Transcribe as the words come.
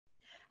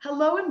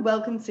Hello and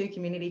welcome to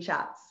Community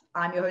Chats.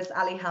 I'm your host,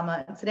 Aley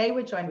Hammer, and today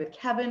we're joined with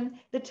Kevin,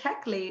 the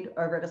tech lead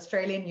over at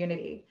Australian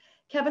Unity.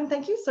 Kevin,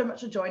 thank you so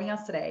much for joining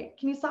us today.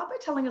 Can you start by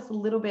telling us a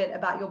little bit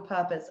about your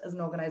purpose as an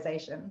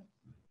organization?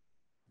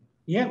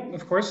 Yeah,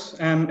 of course.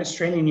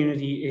 Australian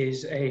Unity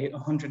is a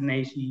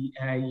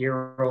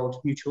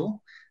 180-year-old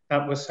mutual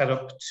that was set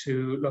up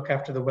to look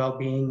after the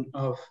well-being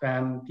of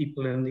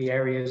people in the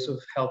areas of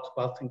health,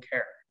 wealth, and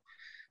care.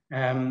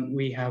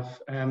 We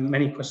have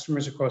many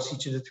customers across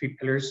each of the three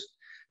pillars,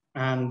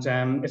 and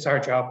it's our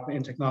job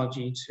in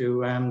technology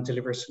to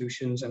deliver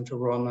solutions and to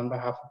run on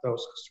behalf of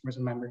those customers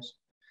and members.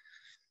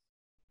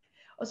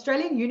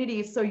 Australian Unity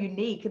is so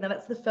unique in that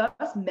it's the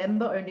first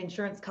member-owned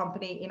insurance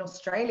company in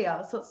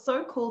Australia. So it's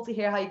so cool to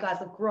hear how you guys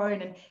have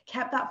grown and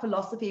kept that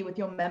philosophy with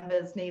your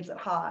members' needs at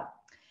heart.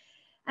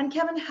 And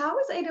Kevin, how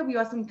is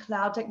AWS and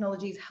cloud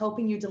technologies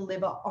helping you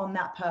deliver on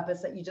that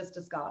purpose that you just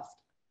discussed?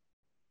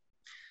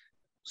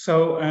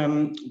 So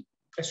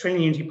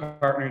Australian Unity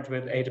partnered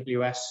with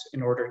AWS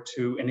in order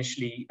to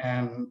initially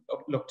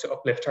look to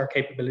uplift our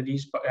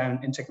capabilities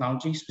in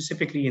technology,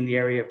 specifically in the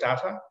area of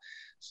data.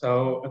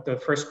 So the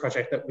first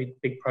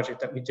big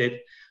project that we did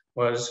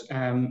was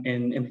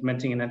in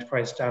implementing an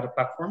enterprise data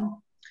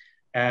platform.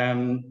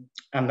 And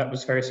that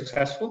was very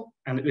successful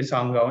and it is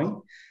ongoing.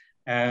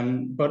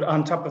 But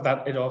on top of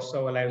that, it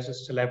also allows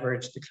us to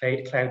leverage the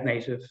cloud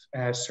native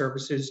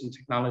services and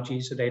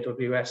technologies that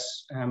AWS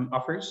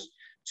offers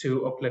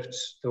to uplift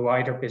the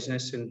wider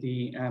business and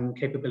the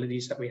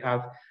capabilities that we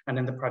have and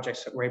in the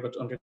projects that we're able to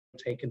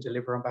undertake and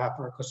deliver on behalf of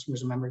our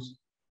customers and members.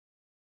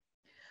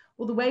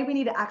 Well, the way we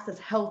need to access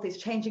health is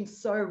changing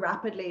so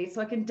rapidly.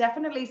 So I can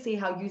definitely see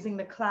how using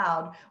the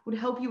cloud would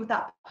help you with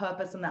that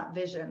purpose and that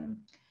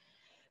vision.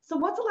 So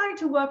what's it like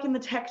to work in the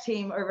tech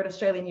team over at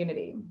Australian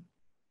Unity?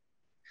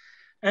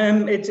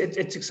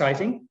 It's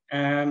exciting.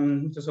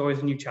 There's always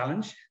a new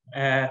challenge.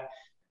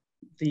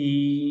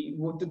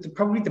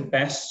 Probably the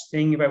best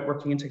thing about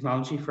working in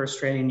technology for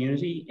Australian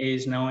Unity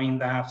is knowing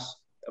that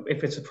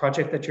if it's a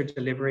project that you're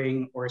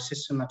delivering or a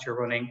system that you're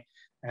running,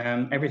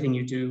 everything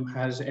you do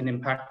has an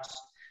impact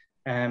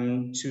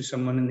to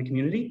someone in the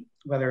community,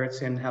 whether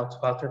it's in health,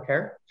 wealth, or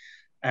care.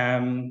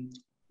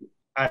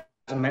 As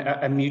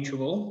a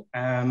mutual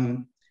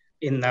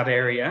in that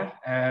area,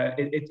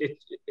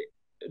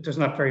 there's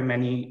not very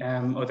many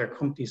other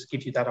companies that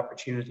give you that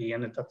opportunity,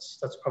 and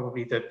that's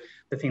probably the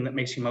thing that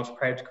makes you most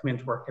proud to come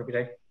into work every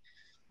day.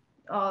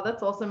 Oh,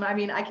 that's awesome. I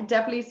mean, I can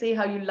definitely see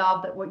how you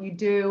love that what you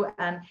do,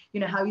 and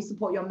how you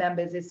support your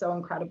members is so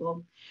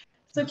incredible.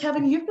 So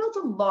Kevin, you've built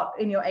a lot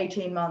in your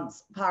 18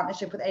 months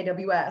partnership with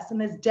AWS,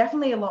 and there's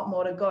definitely a lot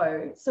more to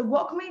go. So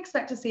what can we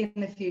expect to see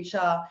in the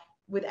future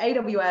with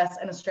AWS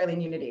and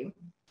Australian Unity?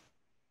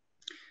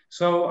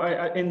 So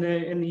in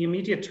the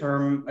immediate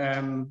term,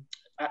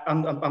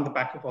 on the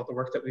back of all the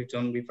work that we've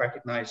done, we've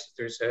recognized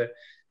there's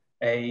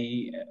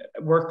a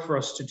work for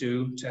us to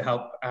do to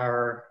help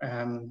our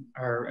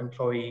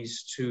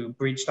employees to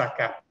bridge that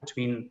gap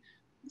between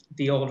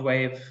the old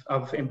way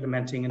of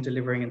implementing and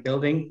delivering and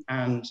building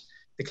and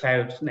the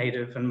cloud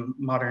native and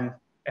modern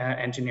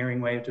engineering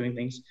way of doing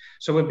things.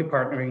 So we'll be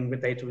partnering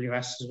with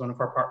AWS as one of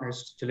our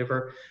partners to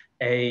deliver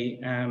a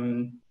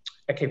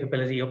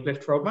capability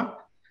uplift roadmap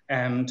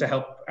to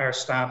help our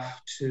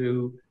staff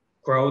to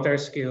grow their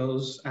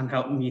skills and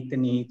help meet the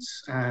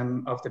needs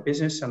of the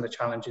business and the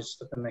challenges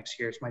that the next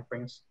years might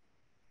bring us.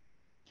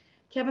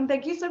 Kevin,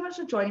 thank you so much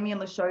for joining me on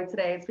the show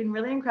today. It's been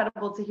really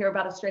incredible to hear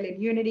about Australian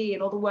Unity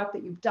and all the work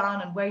that you've done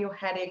and where you're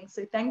heading.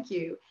 So thank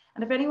you.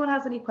 And if anyone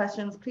has any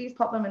questions, please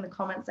pop them in the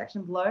comment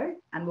section below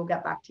and we'll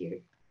get back to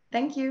you.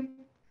 Thank you.